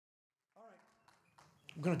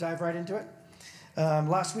I'm going to dive right into it.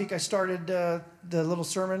 Last week I started the little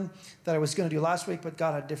sermon that I was going to do last week, but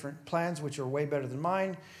God had different plans, which are way better than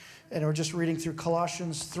mine. And we're just reading through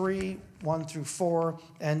Colossians 3, 1 through 4.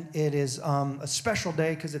 And it is a special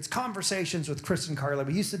day because it's Conversations with Chris and Carley.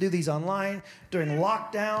 We used to do these online during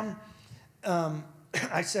lockdown.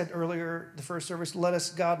 I said earlier, the first service, let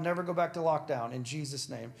us, God, never go back to lockdown in Jesus'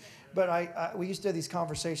 name. But we used to have these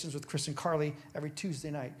conversations with Chris and Carley every Tuesday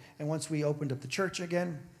night. And once we opened up the church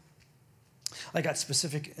again, I got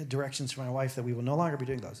specific directions from my wife that we will no longer be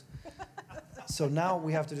doing those. So now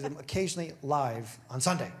we have to do them occasionally live on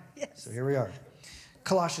Sunday. Yes. So here we are.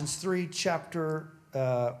 Colossians 3, chapter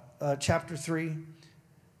 3,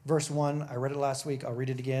 verse 1. I read it last week. I'll read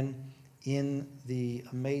it again in the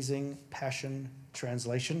amazing Passion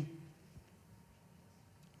Translation.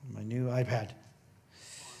 My new iPad.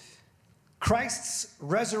 Christ's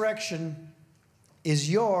resurrection is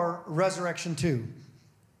your resurrection too.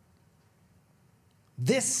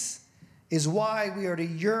 This is why we are to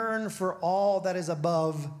yearn for all that is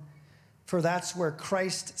above, for that's where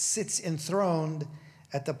Christ sits enthroned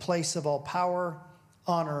at the place of all power,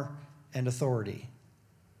 honor, and authority.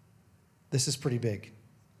 This is pretty big.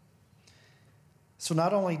 So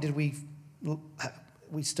not only did we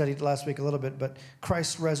studied last week a little bit, but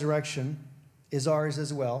Christ's resurrection is ours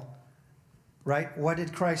as well, right? What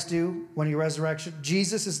did Christ do when he resurrected?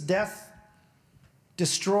 Jesus' death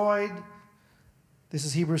destroyed. This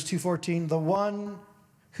is Hebrews 2:14. The one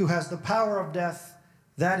who has the power of death,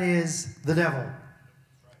 that is the devil.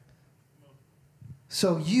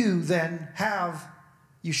 So you then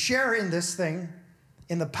you share in this thing,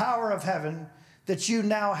 in the power of heaven, that you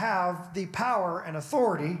now have the power and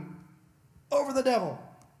authority over the devil.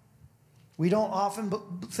 We don't often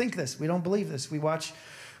think this. We don't believe this. We watch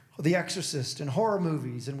The Exorcist and horror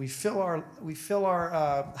movies, and we fill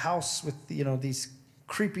our house with these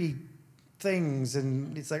creepy things,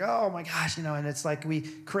 and it's like, oh my gosh, and it's like we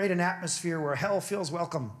create an atmosphere where hell feels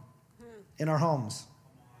welcome in our homes.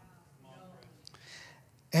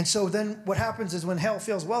 And so then what happens is when hell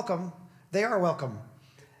feels welcome, they are welcome.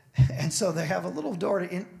 And so they have a little door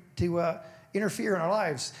to interfere in our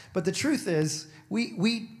lives. But the truth is,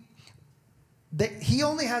 the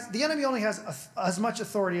enemy only has as much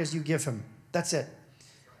authority as you give him. That's it.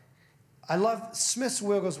 I love Smith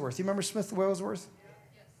Wigglesworth. You remember Smith Wigglesworth?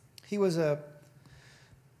 He was a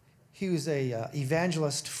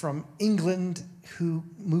evangelist from England who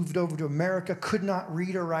moved over to America, could not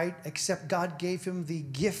read or write, except God gave him the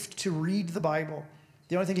gift to read the Bible.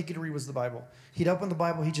 The only thing he could read was the Bible. He'd open the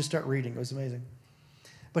Bible, he'd just start reading. It was amazing.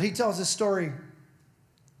 But he tells this story.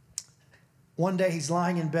 One day he's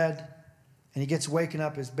lying in bed, and he gets waken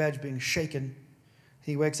up, his bed's being shaken.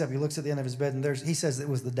 He wakes up, he looks at the end of his bed, and he says it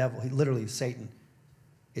was the devil. He literally, Satan,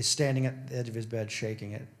 is standing at the edge of his bed,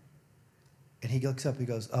 shaking it. And he looks up, he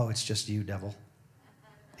goes, oh, it's just you, devil.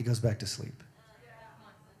 He goes back to sleep.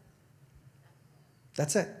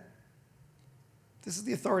 That's it. This is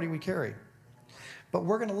the authority we carry. But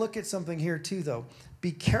we're going to look at something here too, though.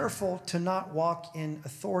 Be careful to not walk in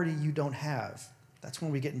authority you don't have. That's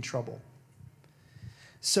when we get in trouble.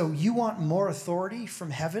 So you want more authority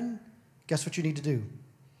from heaven? Guess what you need to do?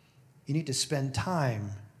 You need to spend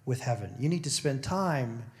time with heaven. You need to spend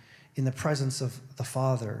time in the presence of the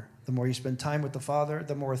Father. The more you spend time with the Father,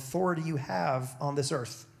 the more authority you have on this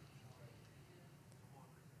earth.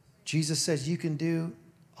 Jesus says you can do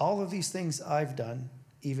all of these things I've done,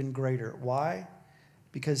 even greater. Why?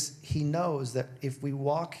 Because he knows that if we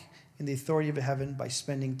walk in the authority of heaven by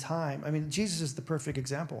spending time, Jesus is the perfect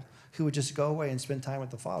example, who would just go away and spend time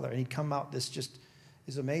with the Father. And he'd come out, this just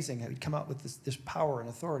is amazing. He'd come out with this power and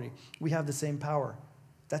authority. We have the same power,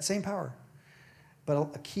 that same power.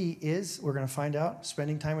 But a key is, we're going to find out,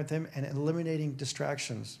 spending time with him and eliminating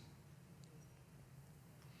distractions.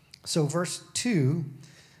 So verse 2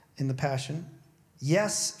 in the Passion,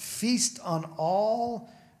 yes, feast on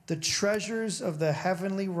all the treasures of the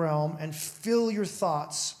heavenly realm and fill your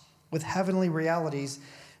thoughts with heavenly realities,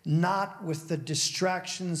 not with the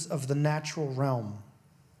distractions of the natural realm.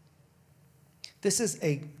 This is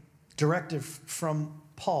a directive from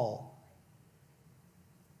Paul.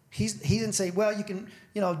 He didn't say, well, you can,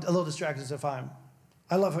 a little distracted is fine.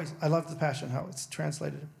 I love the Passion, how it's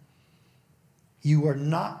translated. You are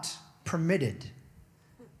not permitted.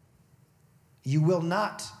 You will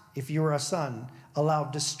not, if you are a son, allow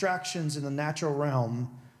distractions in the natural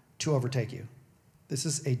realm to overtake you. This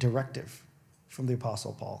is a directive from the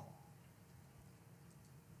Apostle Paul.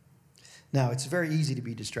 Now, it's very easy to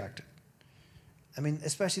be distracted.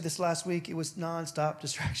 Especially this last week, it was nonstop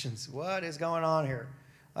distractions. What is going on here?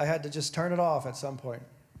 I had to just turn it off at some point.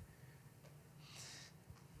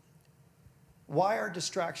 Why are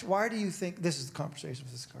distractions? Why do you think, this is the conversation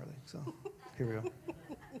with Sister Carley, so here we go.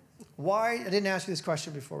 Why, I didn't ask you this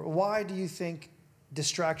question before, why do you think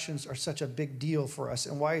distractions are such a big deal for us?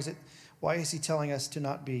 And why is he telling us to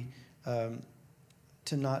not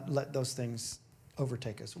let those things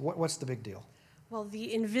overtake us? What's the big deal? Well,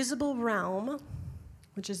 the invisible realm,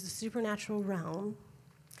 which is the supernatural realm,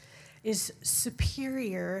 is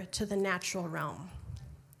superior to the natural realm,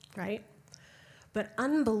 right? But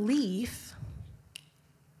unbelief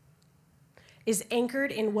is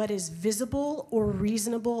anchored in what is visible or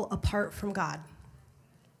reasonable apart from God.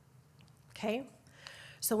 Okay?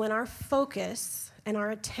 So when our focus and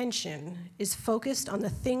our attention is focused on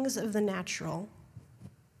the things of the natural,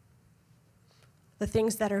 the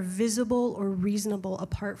things that are visible or reasonable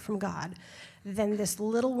apart from God, then this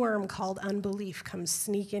little worm called unbelief comes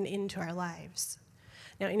sneaking into our lives.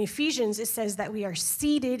 Now, in Ephesians, it says that we are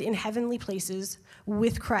seated in heavenly places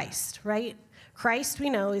with Christ, right? Christ, we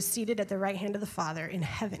know, is seated at the right hand of the Father in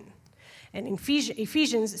heaven. And in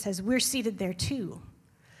Ephesians, it says we're seated there too.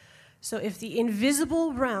 So if the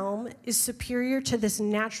invisible realm is superior to this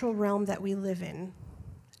natural realm that we live in,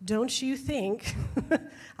 don't you think,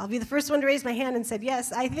 I'll be the first one to raise my hand and said,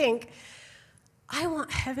 yes, I think, I want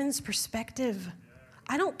heaven's perspective.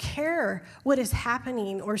 I don't care what is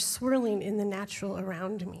happening or swirling in the natural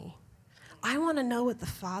around me. I want to know what the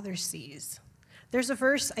Father sees. There's a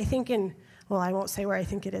verse, I think I won't say where I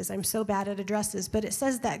think it is. I'm so bad at addresses, but it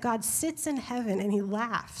says that God sits in heaven and he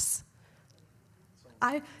laughs.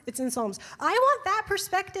 It's in Psalms. I want that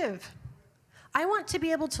perspective. I want to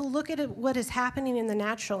be able to look at what is happening in the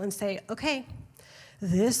natural and say, okay,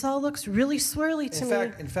 this all looks really swirly to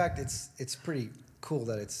me. In fact, it's pretty cool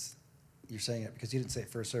that you're saying it, because you didn't say it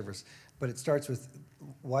first service, but it starts with,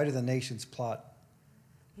 why do the nations plot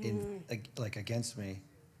against me?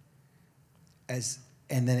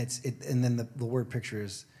 And then the word picture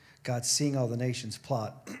is God seeing all the nations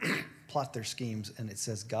plot their schemes, and it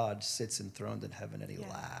says God sits enthroned in heaven and he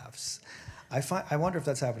laughs. I wonder if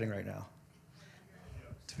that's happening right now,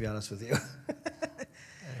 to be honest with you.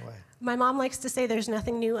 Anyway. My mom likes to say there's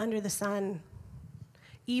nothing new under the sun.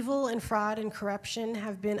 Evil and fraud and corruption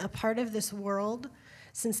have been a part of this world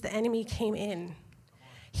since the enemy came in.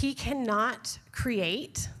 He cannot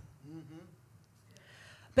create,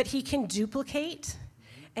 but he can duplicate.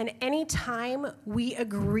 And any time we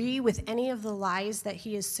agree with any of the lies that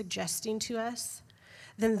he is suggesting to us,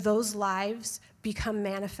 then those lies become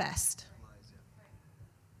manifest.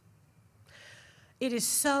 It is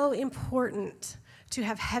so important to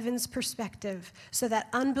have heaven's perspective so that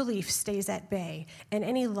unbelief stays at bay and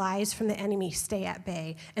any lies from the enemy stay at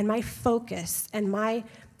bay. And my focus and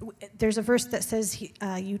there's a verse that says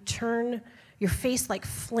you turn your face like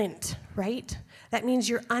flint, right? That means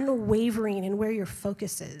you're unwavering in where your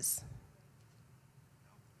focus is.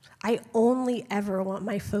 I only ever want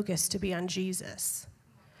my focus to be on Jesus.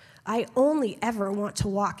 I only ever want to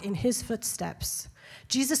walk in his footsteps.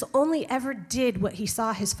 Jesus only ever did what he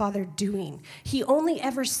saw his Father doing. He only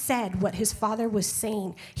ever said what his Father was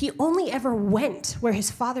saying. He only ever went where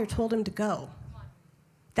his Father told him to go.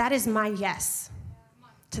 That is my yes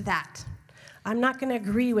to that. I'm not going to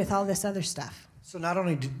agree with all this other stuff. So not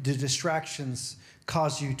only do distractions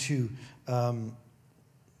cause you to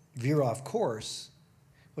veer off course,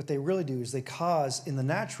 what they really do is they cause, in the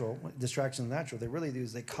natural, distractions in the natural, they really do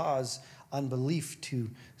is they cause unbelief to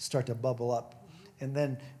start to bubble up. And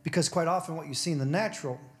then, because quite often what you see in the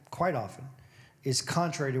natural, quite often, is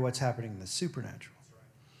contrary to what's happening in the supernatural.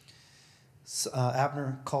 So,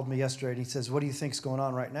 Abner called me yesterday and he says, what do you think's going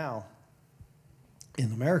on right now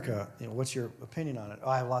in America? What's your opinion on it? Oh,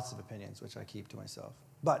 I have lots of opinions, which I keep to myself.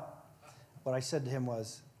 But what I said to him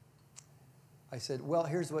was, I said, well,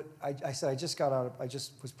 here's what, I said, I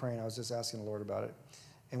just was praying, I was just asking the Lord about it.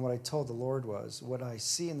 And what I told the Lord was, what I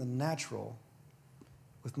see in the natural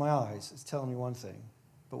with my eyes is telling me one thing,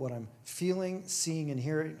 but what I'm feeling, seeing, and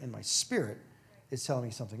hearing in my spirit is telling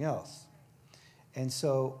me something else. And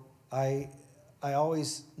so I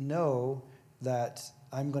always know that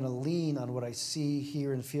I'm going to lean on what I see,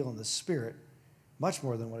 hear, and feel in the spirit much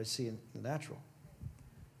more than what I see in the natural.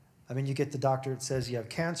 I mean, you get the doctor that says you have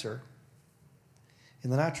cancer. In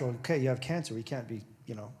the natural, okay, you have cancer. We can't be,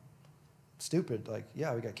 stupid. Like,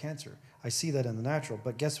 yeah, we got cancer. I see that in the natural.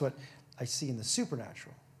 But guess what? I see in the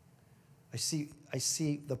supernatural. I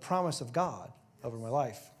see the promise of God over my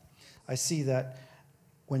life. I see that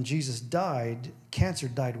when Jesus died, cancer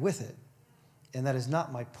died with it. And that is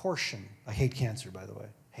not my portion. I hate cancer, by the way.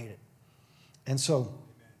 Hate it. And so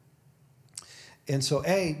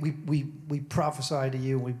we prophesy to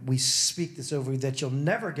you, we speak this over you, that you'll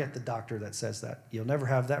never get the doctor that says that. You'll never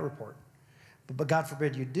have that report. But God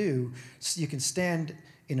forbid you do, so you can stand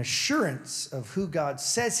in assurance of who God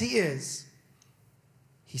says he is.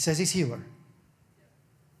 He says he's healer.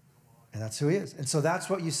 And that's who he is. And so that's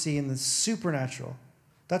what you see in the supernatural.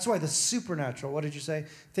 That's why the supernatural, what did you say?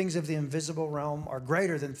 Things of the invisible realm are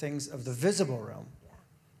greater than things of the visible realm.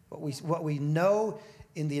 What we know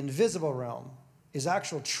in the invisible realm is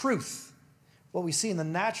actual truth. What we see in the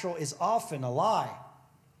natural is often a lie,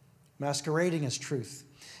 masquerading as truth.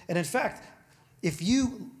 And in fact, if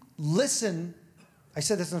you listen, I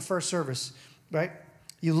said this in the first service, right?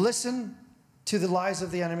 You listen to the lies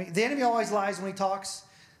of the enemy. The enemy always lies when he talks.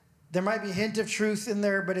 There might be a hint of truth in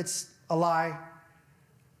there, but it's a lie.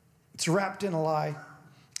 It's wrapped in a lie.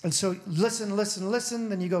 And so listen,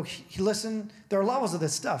 then you go, listen. There are levels of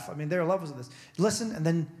this stuff. I mean, there are levels of this. Listen, and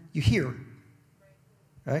then you hear,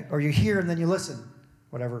 right? Or you hear and then you listen,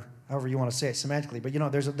 however you want to say it semantically. But,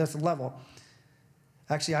 there's a level.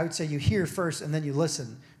 Actually, I would say you hear first and then you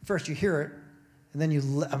listen. First you hear it, and then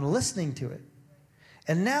I'm listening to it.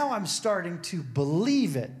 And now I'm starting to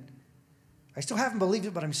believe it. I still haven't believed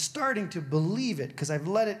it, but I'm starting to believe it because I've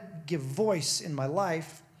let it give voice in my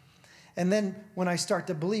life. And then when I start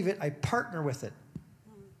to believe it, I partner with it.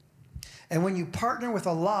 And when you partner with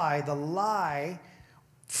a lie, the lie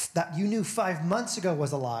that you knew 5 months ago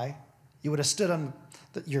was a lie, you would have stood on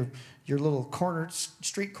your little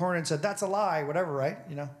street corner and said, that's a lie, whatever, right?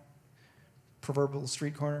 Proverbial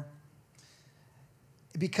street corner.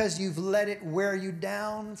 Because you've let it wear you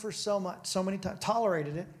down for so many times,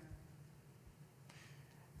 tolerated it.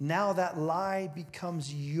 Now that lie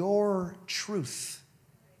becomes your truth,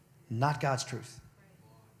 not God's truth.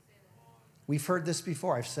 We've heard this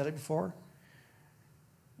before. I've said it before.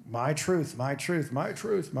 My truth, my truth, my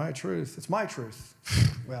truth, my truth. It's my truth.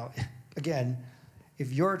 Well, again,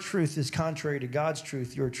 if your truth is contrary to God's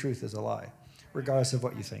truth, your truth is a lie, regardless of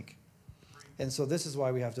what you think. And so this is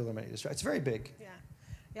why we have to eliminate distractions. It's very big.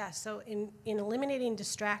 Yeah, so in eliminating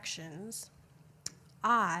distractions,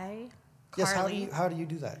 Carley, how do you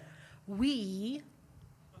do that? We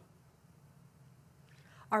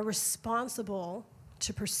are responsible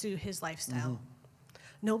to pursue his lifestyle. Mm-hmm.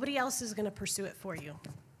 Nobody else is going to pursue it for you.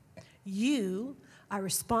 You are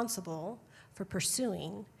responsible for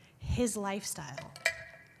pursuing his lifestyle.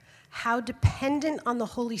 How dependent on the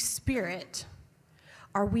Holy Spirit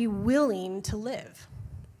are we willing to live?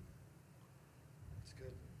 That's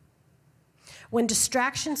good. When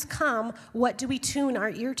distractions come, what do we tune our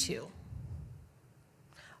ear to?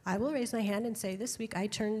 I will raise my hand and say this week I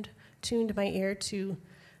tuned my ear to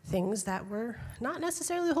things that were not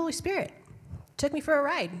necessarily the Holy Spirit. Took me for a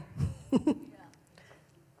ride.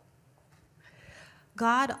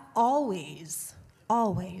 God always,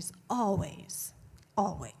 always, always,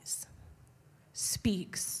 always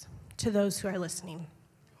speaks to those who are listening.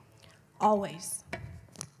 Always.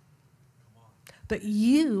 But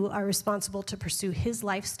you are responsible to pursue his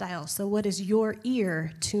lifestyle. So what is your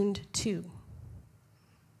ear tuned to?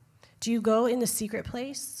 Do you go in the secret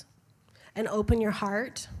place and open your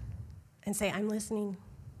heart and say, I'm listening?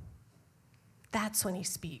 That's when he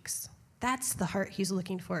speaks. That's the heart he's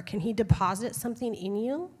looking for. Can he deposit something in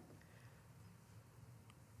you?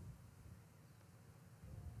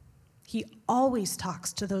 He always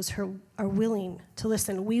talks to those who are willing to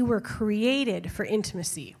listen. We were created for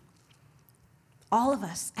intimacy. All of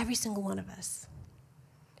us, every single one of us.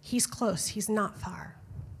 He's close. He's not far.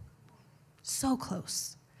 So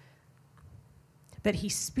close. But he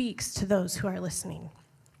speaks to those who are listening.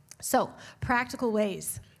 So, practical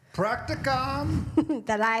ways. Practicum.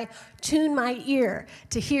 That I tune my ear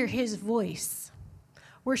to hear his voice.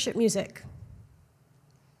 Worship music.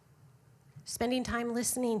 Spending time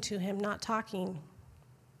listening to him, not talking.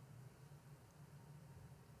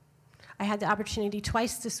 I had the opportunity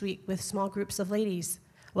twice this week with small groups of ladies.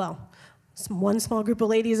 Well, one small group of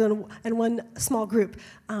ladies and one small group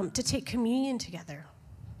to take communion together.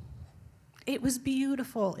 It was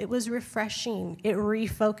beautiful. It was refreshing. It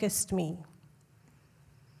refocused me.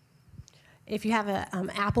 If you have an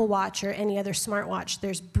Apple Watch or any other smartwatch,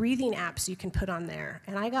 there's breathing apps you can put on there.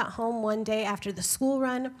 And I got home one day after the school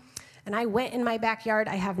run, and I went in my backyard.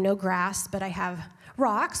 I have no grass, but I have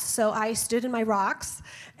rocks, so I stood in my rocks,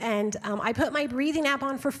 and I put my breathing app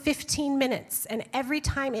on for 15 minutes. And every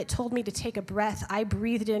time it told me to take a breath, I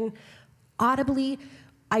breathed in audibly.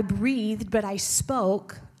 I breathed, but I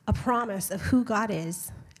spoke a promise of who God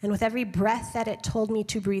is. And with every breath that it told me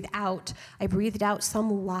to breathe out, I breathed out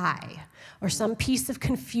some lie or some piece of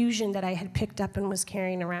confusion that I had picked up and was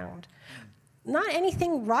carrying around. Not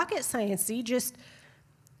anything rocket science-y, just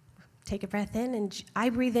take a breath in, and I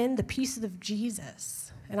breathe in the peace of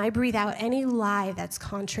Jesus. And I breathe out any lie that's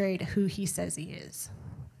contrary to who he says he is.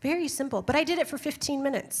 Very simple. But I did it for 15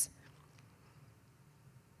 minutes.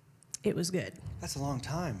 It was good. That's a long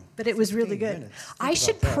time. But it was really good. I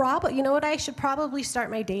should probably, you know what? I should probably start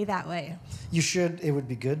my day that way. You should. It would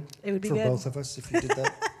be good. It would be for good. both of us if you did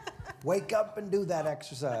that. Wake up and do that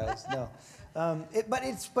exercise. No. But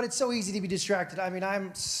it's so easy to be distracted. I mean,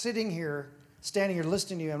 I'm standing here,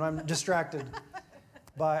 listening to you, and I'm distracted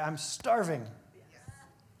I'm starving.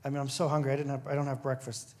 I mean, I'm so hungry. I don't have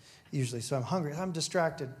breakfast usually, so I'm hungry. I'm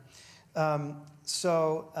distracted. But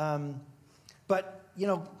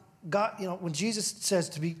God, when Jesus says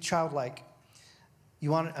to be childlike,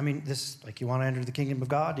 you want to enter the kingdom of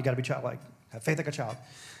God, you got to be childlike. Have faith like a child.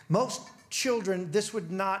 Most children,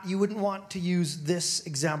 you wouldn't want to use this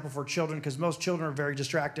example for children because most children are very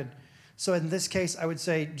distracted. So in this case, I would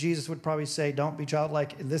say Jesus would probably say, don't be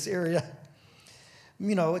childlike in this area.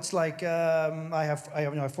 It's like I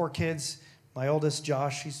have 4 kids. My oldest,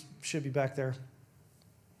 Josh, he should be back there.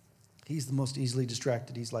 He's the most easily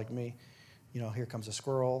distracted. He's like me. Here comes a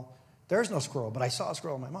squirrel. There's no squirrel, but I saw a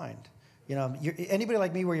squirrel in my mind. Anybody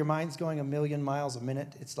like me where your mind's going 1,000,000 miles a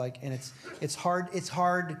minute? It's like, and it's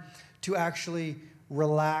hard to actually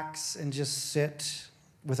relax and just sit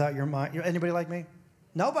without your mind. Anybody like me?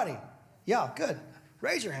 Nobody. Yeah, good.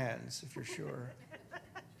 Raise your hands if you're sure.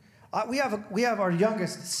 We have our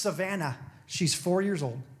youngest, Savannah. She's 4 years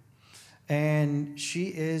old, and she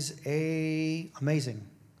is a amazing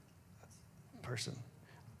person.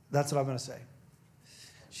 That's what I'm going to say.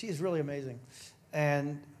 She is really amazing.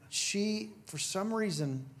 And she, for some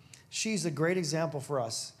reason, she's a great example for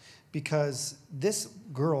us because this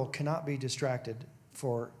girl cannot be distracted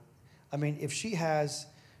if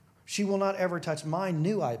she will not ever touch my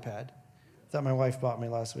new iPad that my wife bought me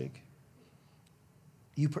last week.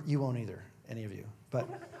 You won't either, any of you. But,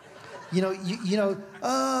 hey,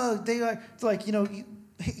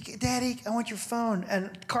 Daddy, I want your phone.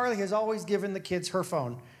 And Carly has always given the kids her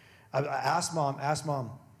phone. I asked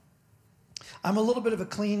Mom. I'm a little bit of a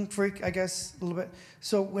clean freak, I guess, a little bit.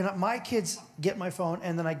 So when my kids get my phone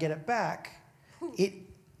and then I get it back,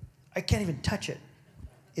 I can't even touch it.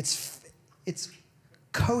 It's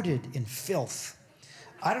coated in filth.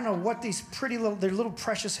 I don't know what these they're little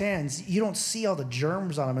precious hands. You don't see all the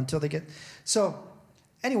germs on them until they get. So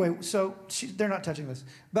anyway, they're not touching this.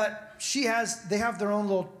 But they have their own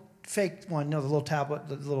little fake one, the little tablet,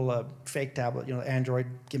 the little fake tablet, Android,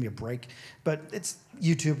 give me a break. But it's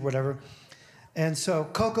YouTube, whatever. And so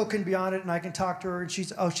Coco can be on it, and I can talk to her, and she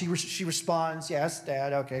responds, yes,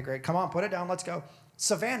 Dad, okay, great. Come on, put it down, let's go.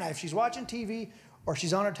 Savannah, if she's watching TV or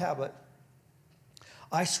she's on her tablet,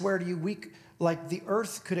 I swear to you, like the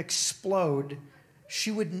earth could explode.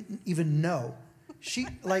 She wouldn't even know. She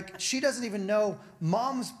doesn't even know.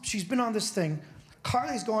 She's been on this thing.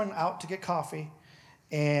 Carly's going out to get coffee.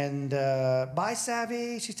 And bye,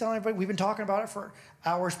 Savvy. She's telling everybody. We've been talking about it for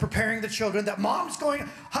hours, preparing the children that Mom's going.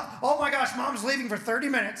 Oh my gosh, Mom's leaving for 30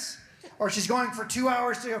 minutes, or she's going for 2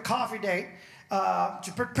 hours to a coffee date.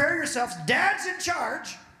 To prepare yourselves, Dad's in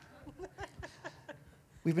charge.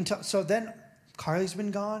 So then Carly's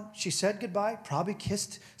been gone. She said goodbye. Probably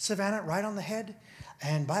kissed Savannah right on the head,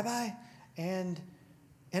 and bye. And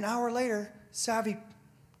an hour later, Savvy.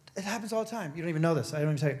 It happens all the time. You don't even know this. I don't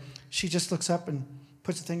even tell you. She just looks up and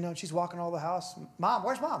puts the thing down. She's walking all the house. Mom,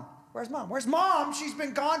 where's Mom? Where's Mom? Where's Mom? She's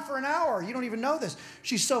been gone for an hour. You don't even know this.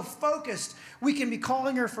 She's so focused. We can be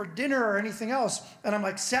calling her for dinner or anything else. And I'm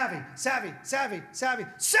like, Savvy.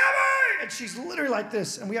 And she's literally like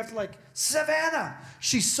this. And we have to Savannah.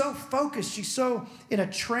 She's so focused. She's so in a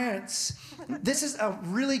trance. This is a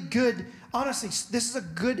really good, honestly, this is a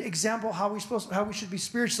good example how we should be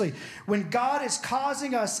spiritually. When God is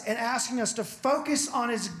causing us and asking us to focus on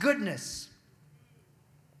his goodness,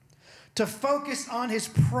 to focus on his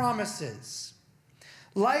promises.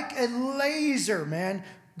 Like a laser, man.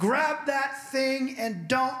 Grab that thing and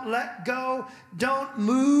don't let go. Don't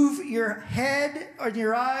move your head or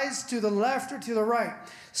your eyes to the left or to the right.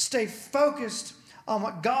 Stay focused on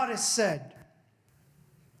what God has said.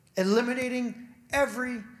 Eliminating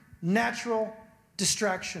every natural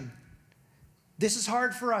distraction. This is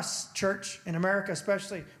hard for us, church, in America,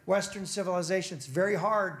 especially Western civilization. It's very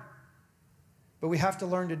hard. But we have to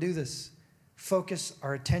learn to do this. Focus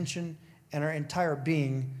our attention and our entire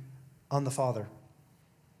being on the Father.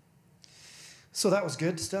 So that was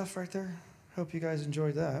good stuff right there. Hope you guys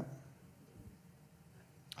enjoyed that.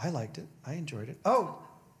 I liked it. I enjoyed it. Oh,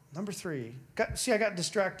 number 3. I got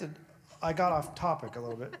distracted. I got off topic a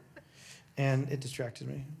little bit. And it distracted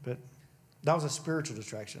me. But that was a spiritual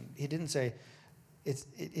distraction. It didn't say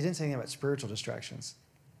anything about spiritual distractions.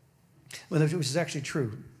 Well, which is actually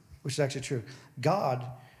true. Which is actually true. God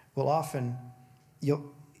will often,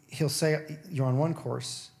 he'll say you're on one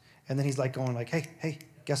course, and then he's like going like, hey,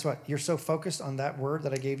 guess what? You're so focused on that word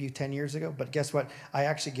that I gave you 10 years ago, but guess what? I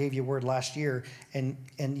actually gave you a word last year, and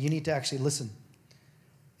you need to actually listen.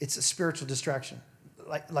 It's a spiritual distraction.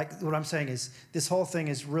 Like what I'm saying is this whole thing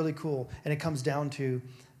is really cool, and it comes down to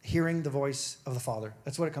hearing the voice of the Father.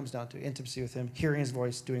 That's what it comes down to, intimacy with him, hearing his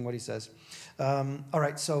voice, doing what he says. All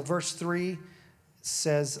right, so verse 3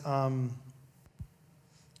 says, where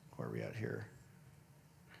are we at here?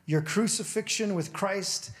 Your crucifixion with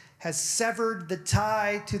Christ has severed the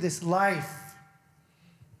tie to this life.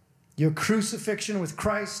 Your crucifixion with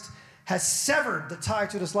Christ has severed the tie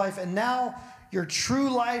to this life, and now your true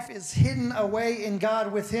life is hidden away in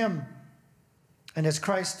God with him. And as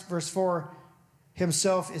Christ, verse 4,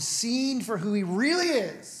 himself is seen for who he really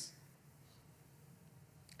is.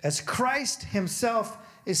 As Christ himself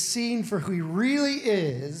is seen for who he really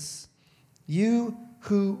is, you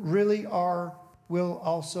who really are will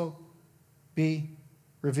also be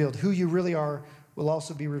revealed. Who you really are will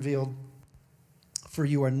also be revealed. For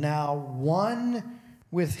you are now one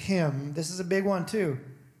with him. This is a big one too.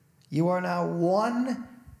 You are now one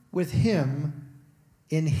with him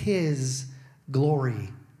in his glory.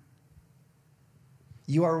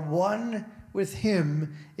 You are one with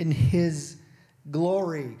him in his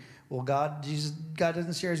glory. Well, God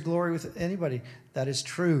doesn't share his glory with anybody. That is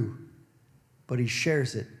true. But he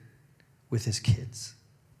shares it with his kids.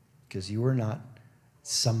 Because you are not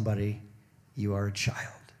somebody, you are a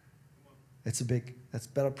child. That's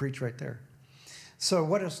better preach right there. So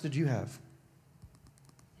what else did you have?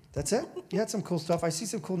 That's it? You had some cool stuff. I see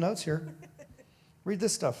some cool notes here. Read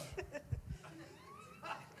this stuff.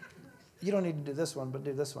 You don't need to do this one, but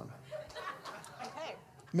do this one. Okay.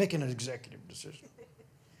 Making an executive decision.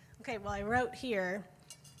 Okay, well, I wrote here,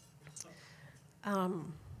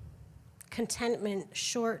 contentment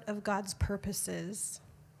short of God's purposes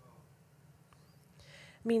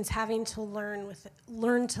means having to learn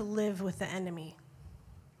to live with the enemy.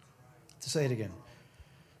 To say it again.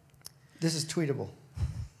 This is tweetable.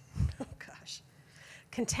 Oh, gosh.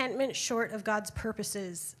 Contentment short of God's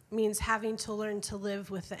purposes means having to learn to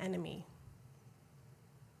live with the enemy.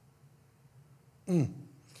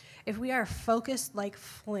 If we are focused like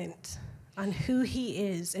flint on who he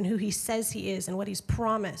is and who he says he is and what he's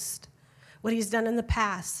promised, what he's done in the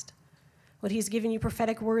past, what he's given you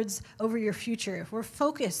prophetic words over your future, if we're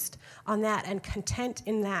focused on that and content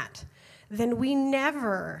in that, then we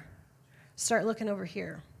never start looking over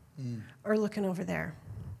here or looking over there.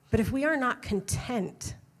 But if we are not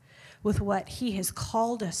content with what he has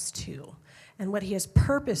called us to and what he has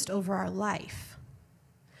purposed over our life,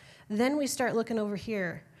 then we start looking over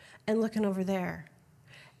here and looking over there.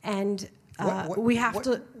 And we have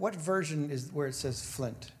to... What version is where it says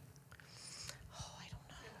flint? Oh, I don't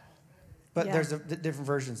know. But Yeah. there's different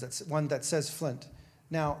versions. That's one that says flint.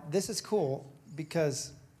 Now, this is cool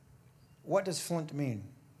because what does flint mean?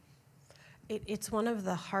 It's one of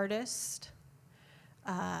the hardest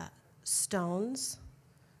stones,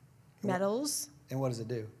 metals. And what does it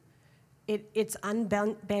do? It's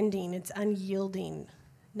unbending, it's unyielding.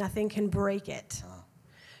 Nothing can break it.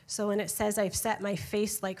 So when it says, I've set my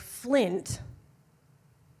face like flint,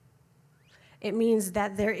 it means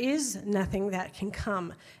that there is nothing that can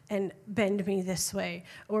come and bend me this way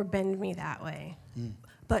or bend me that way.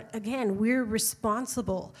 But again, we're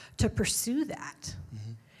responsible to pursue that.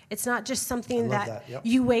 It's not just something that Yep.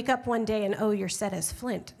 you wake up one day and, oh, you're set as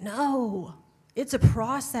flint. No, it's a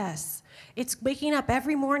process. It's waking up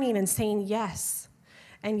every morning and saying yes,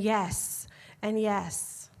 and yes, and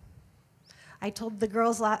yes. I told the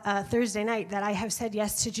girls Thursday night that I have said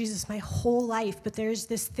yes to Jesus my whole life, but there's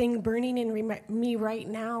this thing burning in me right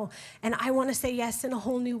now, and I want to say yes in a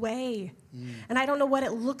whole new way. And I don't know what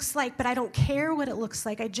it looks like, but I don't care what it looks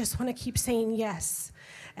like. I just want to keep saying yes,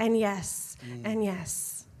 and yes, and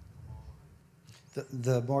yes.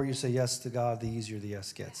 The more you say yes to God, the easier the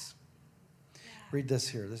yes gets. Read this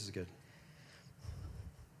here. This is good.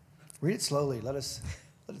 Read it slowly. Let it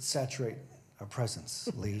saturate our presence,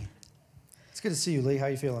 Lee. It's good to see you, Lee. How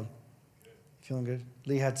you feeling? Feeling good?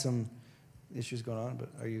 Lee had some issues going on, but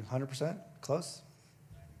are you 100%? Close?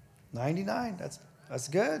 99. That's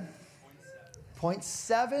good.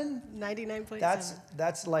 0.7? 99.7.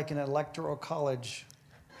 That's like an electoral college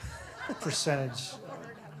percentage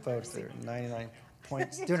vote there. 99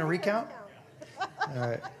 points. Doing a recount? All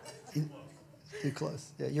right. Too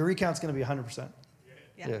close. Yeah, your recount's going to be 100%.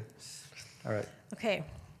 Yeah. All right. Okay.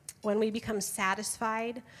 When we become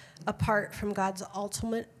satisfied apart from God's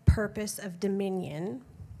ultimate purpose of dominion,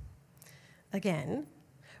 again,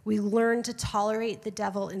 We learn to tolerate the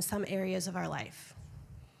devil in some areas of our life.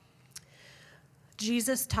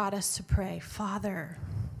 Jesus taught us to pray, Father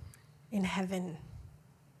in heaven,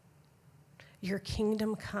 your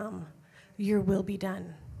kingdom come, your will be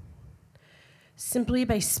done. Simply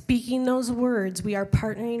by speaking those words, we are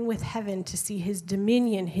partnering with heaven to see his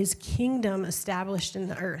dominion, his kingdom established in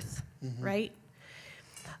the earth, right?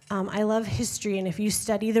 I love history, and if you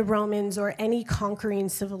study the Romans or any conquering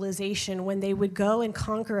civilization, when they would go and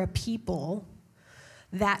conquer a people,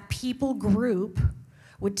 that people group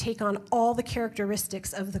would take on all the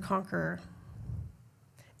characteristics of the conqueror.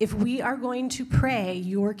 If we are going to pray,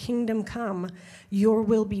 your kingdom come, your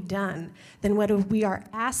will be done, then what we are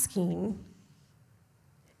asking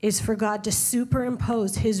is for God to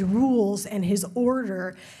superimpose his rules and his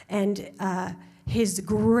order and his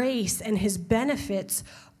grace and his benefits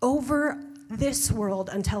over this world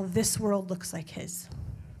until this world looks like his.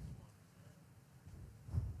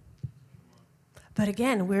 But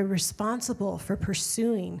again, we're responsible for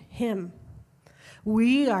pursuing him.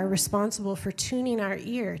 We are responsible for tuning our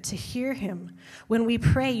ear to hear him. When we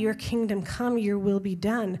pray, your kingdom come, your will be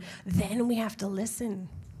done, then we have to listen.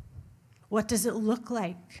 What does it look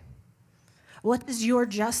like? What does your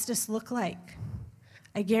justice look like?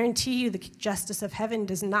 I guarantee you the justice of heaven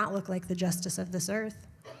does not look like the justice of this earth.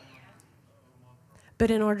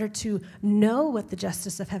 But in order to know what the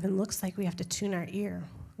justice of heaven looks like, we have to tune our ear.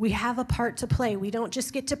 We have a part to play. We don't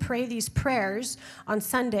just get to pray these prayers on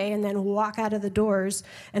Sunday and then walk out of the doors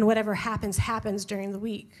and whatever happens, happens during the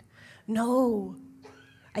week. No.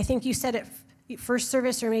 I think you said it first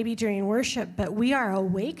service or maybe during worship, but we are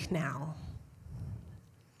awake now.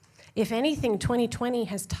 If anything, 2020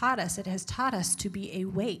 has taught us, it has taught us to be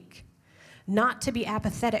awake, not to be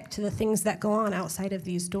apathetic to the things that go on outside of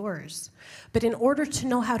these doors. But in order to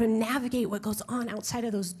know how to navigate what goes on outside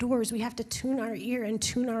of those doors, we have to tune our ear and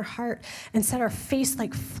tune our heart and set our face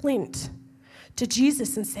like flint to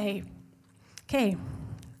Jesus and say, okay,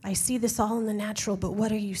 I see this all in the natural, but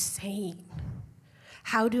what are you saying?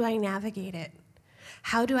 How do I navigate it?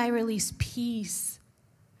 How do I release peace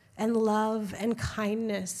and love and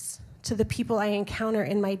kindness to the people I encounter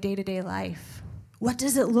in my day-to-day life? What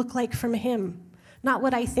does it look like from him? Not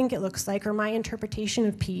what I think it looks like or my interpretation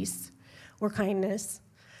of peace or kindness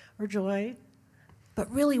or joy,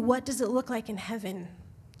 but really, what does it look like in heaven?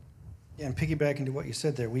 Yeah, and piggybacking to what you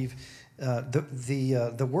said there,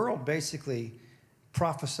 the world basically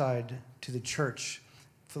prophesied to the church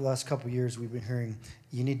for the last couple of years. We've been hearing,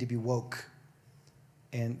 you need to be woke.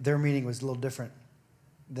 And their meaning was a little different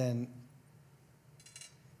than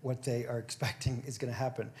what they are expecting is going to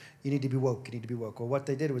happen. You need to be woke. You need to be woke. Well, what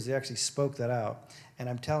they did was they actually spoke that out. And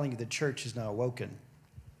I'm telling you, the church is now awoken.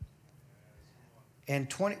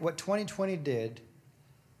 And what 2020 did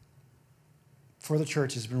for the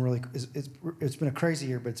church has been really, it's been a crazy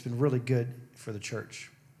year, but it's been really good for the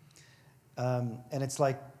church. And it's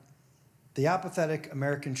like the apathetic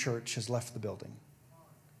American church has left the building.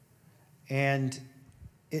 And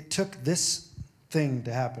it took this thing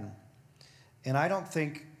to happen. And I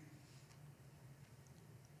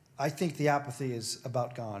think the apathy is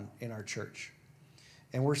about gone in our church.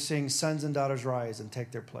 And we're seeing sons and daughters rise and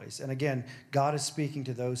take their place. And again, God is speaking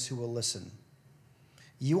to those who will listen.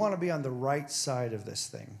 You want to be on the right side of this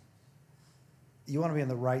thing. You want to be on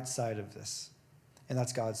the right side of this. And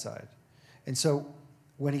that's God's side. And so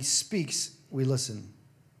when he speaks, we listen.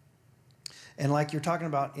 And like you're talking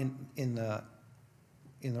about in the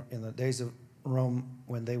days of Rome,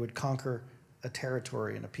 when they would conquer a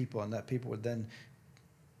territory and a people, and that people would then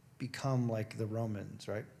become like the Romans,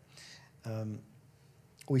 right?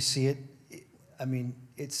 We see it. I mean,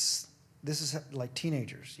 this is like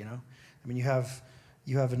teenagers, you know. I mean, you have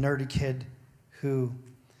a nerdy kid who,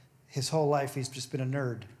 his whole life he's just been a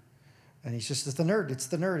nerd, and it's the nerd. It's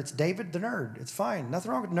the nerd. It's David the nerd. It's fine.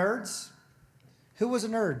 Nothing wrong with nerds. Who was a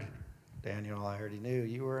nerd? Daniel, I already knew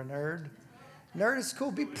you were a nerd. Nerd is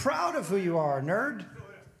cool. Be proud of who you are, nerd.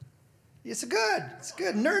 It's good. It's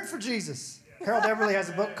good. Nerd for Jesus. Harold Everly has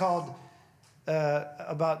a book called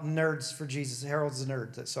about nerds for Jesus. Harold's a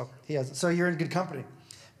nerd, so you're in good company.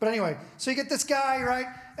 But anyway, so you get this guy, right?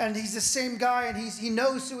 And he's the same guy, and he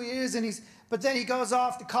knows who he is, but then he goes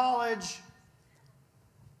off to college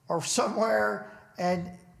or somewhere, and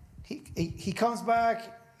he comes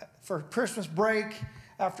back for Christmas break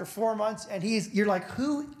after 4 months, and you're like,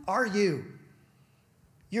 who are you?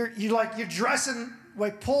 You're dressing,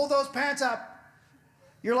 like, pull those pants up.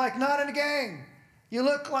 You're like not in a gang. You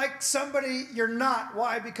look like somebody you're not.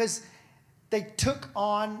 Why? Because he took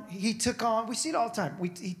on, we see it all the time.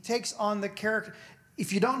 He takes on the character.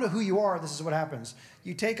 If you don't know who you are, this is what happens.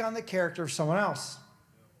 You take on the character of someone else.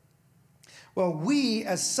 Well, we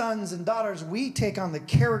as sons and daughters, we take on the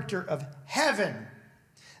character of heaven,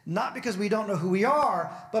 not because we don't know who we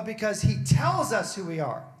are, but because he tells us who we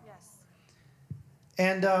are. Yes.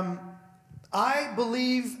 And I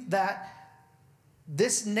believe that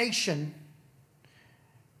this nation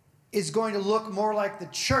is going to look more like the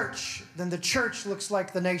church than the church looks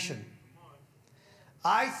like the nation.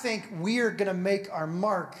 I think we are going to make our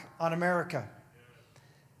mark on America.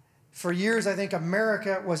 For years, I think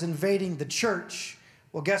America was invading the church.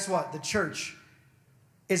 Well, guess what? The church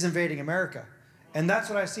is invading America. And that's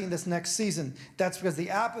what I see in this next season. That's because the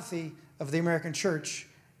apathy of the American church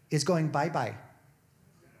is going bye-bye.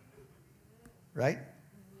 Right?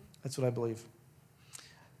 That's what I believe.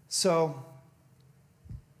 So,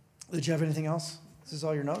 did you have anything else? This is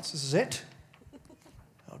all your notes? This is it?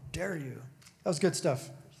 How dare you? That was good stuff.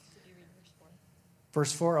 Did you read verse 4?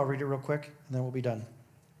 Verse 4, I'll read it real quick, and then we'll be done.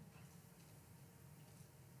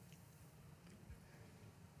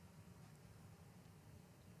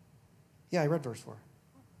 Yeah, I read verse 4.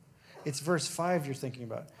 It's verse 5 you're thinking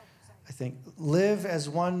about. I think, live as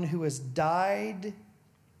one who has died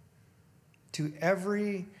to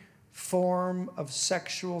every form of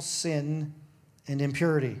sexual sin and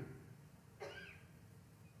impurity.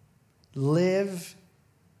 Live,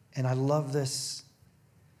 and I love this,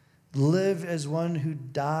 live as one who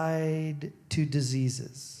died to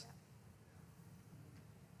diseases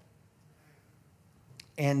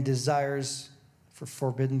and desires for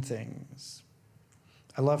forbidden things.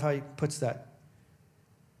 I love how he puts that.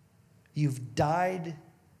 You've died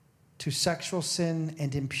to sexual sin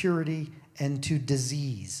and impurity and to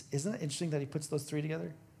disease. Isn't it interesting that he puts those three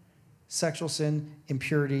together? Sexual sin,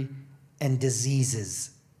 impurity, and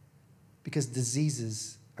diseases. Because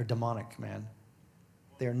diseases are demonic, man.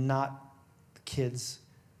 They're not the kids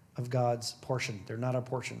of God's portion. They're not our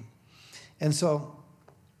portion. And so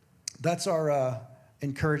that's our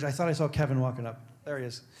encouragement. I thought I saw Kevin walking up. There he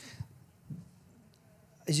is.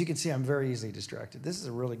 As you can see, I'm very easily distracted. This is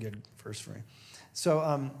a really good verse for me.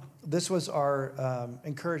 So this was our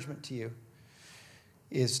encouragement to you,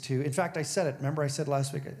 is to, in fact, I said it. Remember I said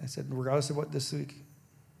last week, I said, regardless of what this week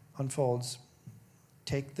unfolds,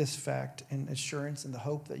 take this fact and assurance and the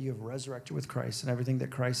hope that you have resurrected with Christ, and everything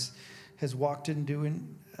that Christ has walked in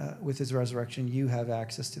doing with his resurrection, you have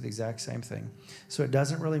access to the exact same thing. So it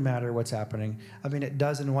doesn't really matter what's happening. I mean, it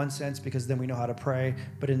does in one sense, because then we know how to pray,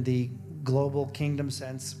 but in the global kingdom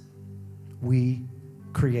sense, we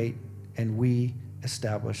create and we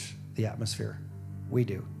establish the atmosphere. We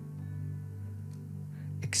do.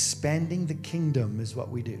 Expanding the kingdom is what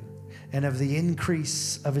we do. And of the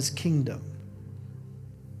increase of his kingdom,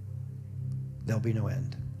 there'll be no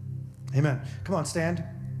end. Amen. Come on, stand.